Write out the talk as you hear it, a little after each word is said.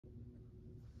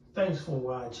Thanks for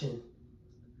watching.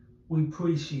 We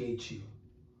appreciate you.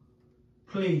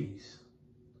 Please,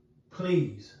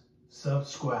 please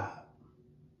subscribe.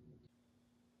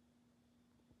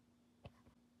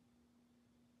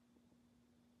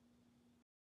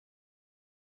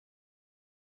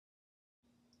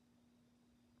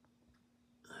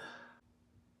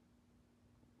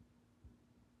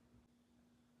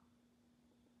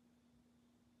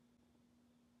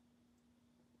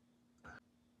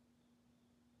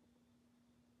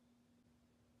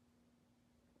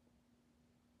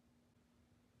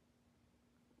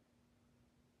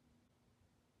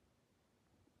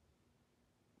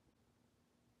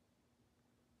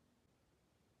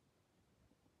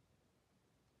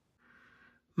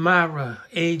 Maira,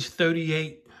 age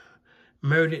 38,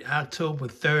 murdered October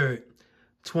 3rd,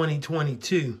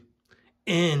 2022,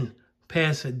 in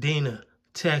Pasadena,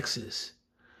 Texas.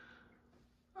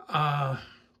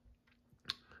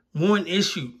 Warrant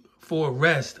issued for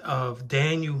arrest of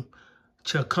Daniel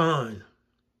Chacon,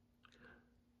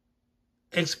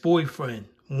 ex-boyfriend,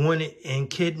 wanted in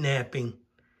kidnapping,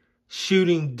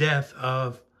 shooting death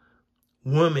of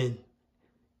woman,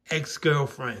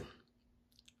 ex-girlfriend.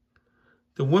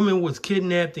 The woman was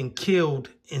kidnapped and killed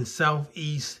in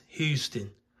Southeast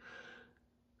Houston.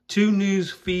 2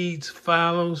 news feeds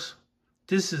follows.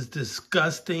 This is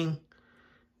disgusting.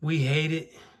 We hate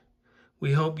it.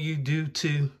 We hope you do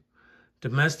too.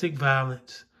 Domestic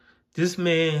violence. This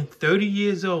man, 30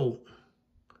 years old.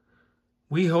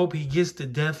 We hope he gets the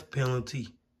death penalty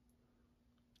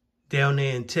down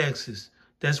there in Texas.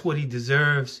 That's what he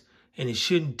deserves, and it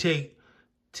shouldn't take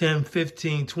 10,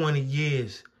 15, 20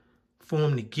 years for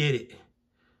him to get it.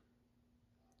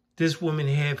 This woman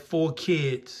had 4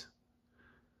 kids.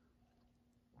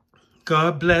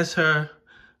 God bless her,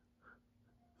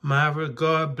 Maira.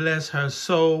 God bless her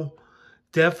soul.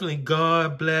 Definitely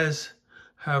God bless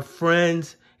her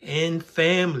friends and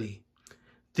family.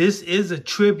 This is a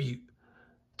tribute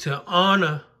to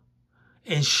honor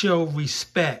and show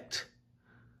respect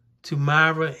to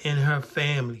Maira and her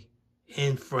family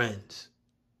and friends.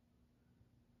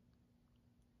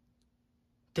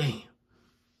 Damn.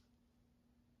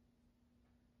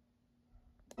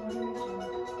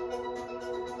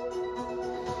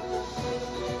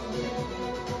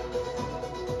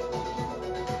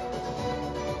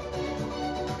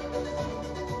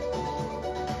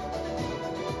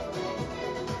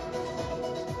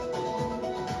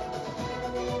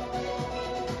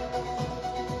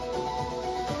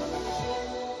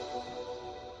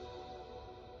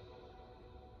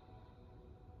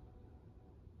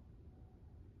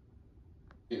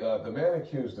 The man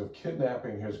accused of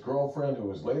kidnapping his girlfriend, who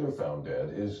was later found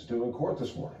dead, is due in court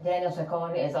this morning. Daniel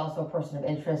Chacon is also a person of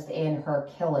interest in her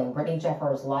killing. Brittany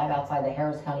Jeffers live outside the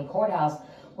Harris County Courthouse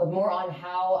with more on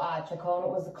how Chacon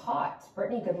was caught.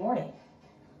 Brittany, good morning.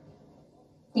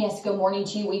 Yes, good morning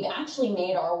to you. We've actually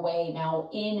made our way now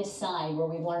inside where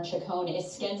we've learned Chacon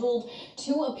is scheduled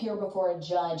to appear before a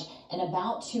judge in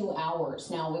about 2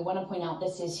 hours. Now, we want to point out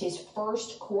this is his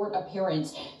first court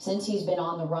appearance since he's been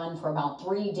on the run for about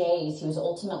 3 days. He was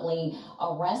ultimately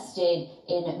arrested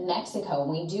in Mexico.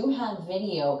 We do have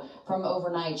video from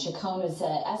overnight. Chacon was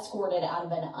escorted out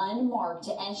of an unmarked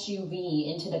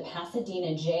SUV into the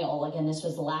Pasadena jail. Again, this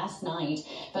was last night.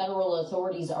 Federal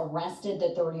authorities arrested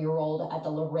the 30-year-old at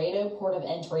the Laredo Port of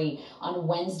Entry on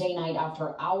Wednesday night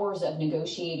after hours of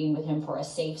negotiating with him for a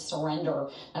safe surrender.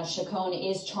 Now, Chacon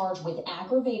is charged with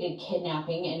aggravated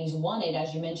kidnapping, and he's wanted,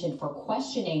 as you mentioned, for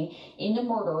questioning in the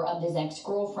murder of his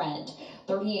ex-girlfriend.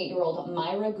 38-year-old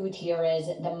Maira Gutierrez,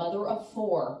 the mother of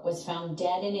 4, was found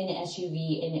dead in an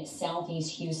SUV in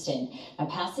Southeast Houston. Now,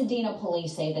 Pasadena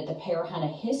police say that the pair had a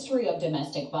history of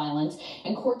domestic violence,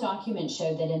 and court documents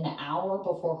showed that in the hour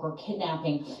before her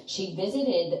kidnapping, she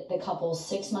visited the couple's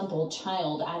 6-month-old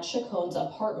child at Chacon's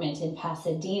apartment in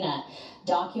Pasadena.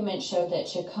 Documents showed that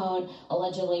Chacon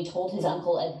allegedly told his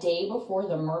uncle a day before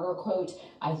the murder, quote,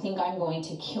 "I think I'm going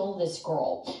to kill this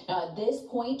girl." Now, at this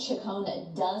point,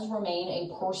 Chacon does remain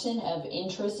a person of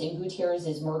interest in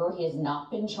Gutierrez's murder. He has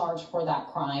not been charged for that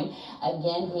crime.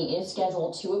 Again, he is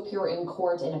scheduled to appear in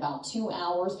court in about 2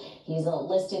 hours. He's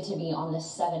listed to be on the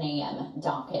 7 a.m.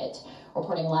 docket.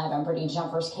 Reporting live, I'm Brittany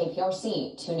Jeffers,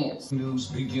 KPRC 2 News. News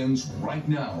begins right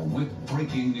now with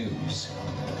breaking news.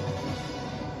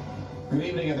 Good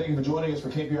evening and thank you for joining us for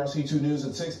KPRC 2 News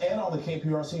at 6 and on the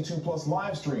KPRC 2 Plus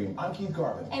live stream. I'm Keith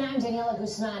Garvin. And I'm Daniela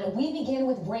Guzman. We begin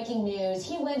with breaking news.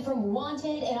 He went from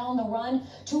wanted and on the run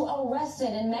to arrested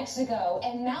in Mexico.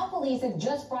 And now police have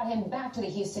just brought him back to the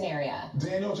Houston area.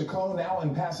 Daniel Chacon now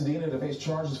in Pasadena to face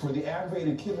charges for the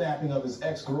aggravated kidnapping of his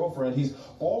ex-girlfriend. He's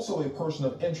also a person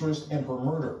of interest in her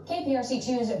murder. KPRC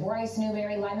 2's Bryce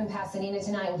Newberry live in Pasadena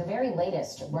tonight with the very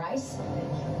latest. Bryce?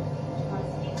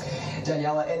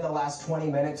 Daniela, in the last 20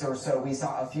 minutes or so, we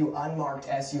saw a few unmarked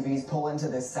SUVs pull into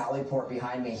this sally port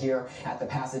behind me here at the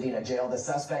Pasadena jail. The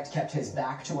suspect kept his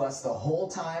back to us the whole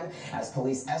time as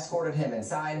police escorted him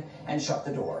inside and shut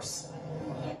the doors.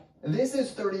 This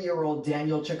is 30-year-old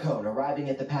Daniel Chacon arriving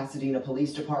at the Pasadena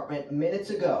Police Department minutes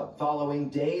ago, following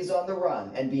days on the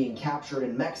run and being captured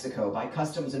in Mexico by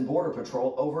Customs and Border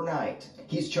Patrol overnight.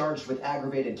 He's charged with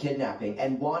aggravated kidnapping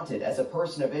and wanted as a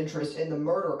person of interest in the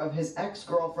murder of his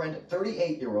ex-girlfriend,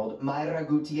 38-year-old Maira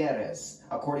Gutierrez.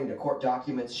 According to court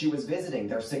documents, she was visiting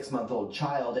their 6-month-old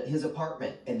child at his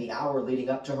apartment in the hour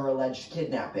leading up to her alleged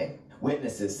kidnapping.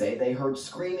 Witnesses say they heard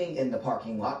screaming in the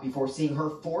parking lot before seeing her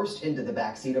forced into the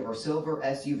backseat of her silver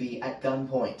SUV at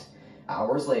gunpoint.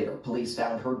 Hours later, police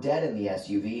found her dead in the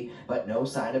SUV, but no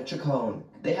sign of Chacon.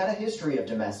 They had a history of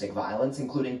domestic violence,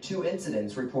 including 2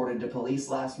 incidents reported to police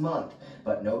last month,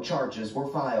 but no charges were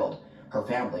filed. Her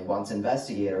family wants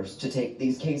investigators to take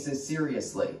these cases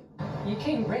seriously. You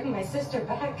can't bring my sister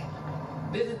back.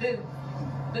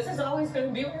 This is always going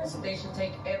to be with us. They should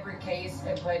take every case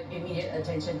and put immediate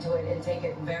attention to it and take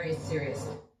it very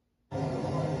seriously.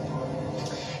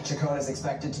 Chacon is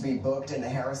expected to be booked in the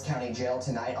Harris County Jail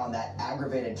tonight on that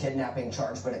aggravated kidnapping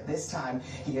charge, but at this time,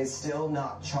 he is still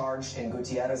not charged in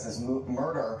Gutierrez's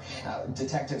murder.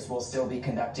 Detectives will still be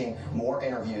conducting more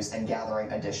interviews and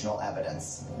gathering additional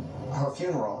evidence. Her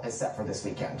funeral is set for this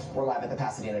weekend. We're live at the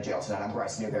Pasadena Jail tonight. I'm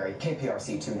Bryce Newberry,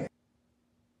 KPRC 2 News.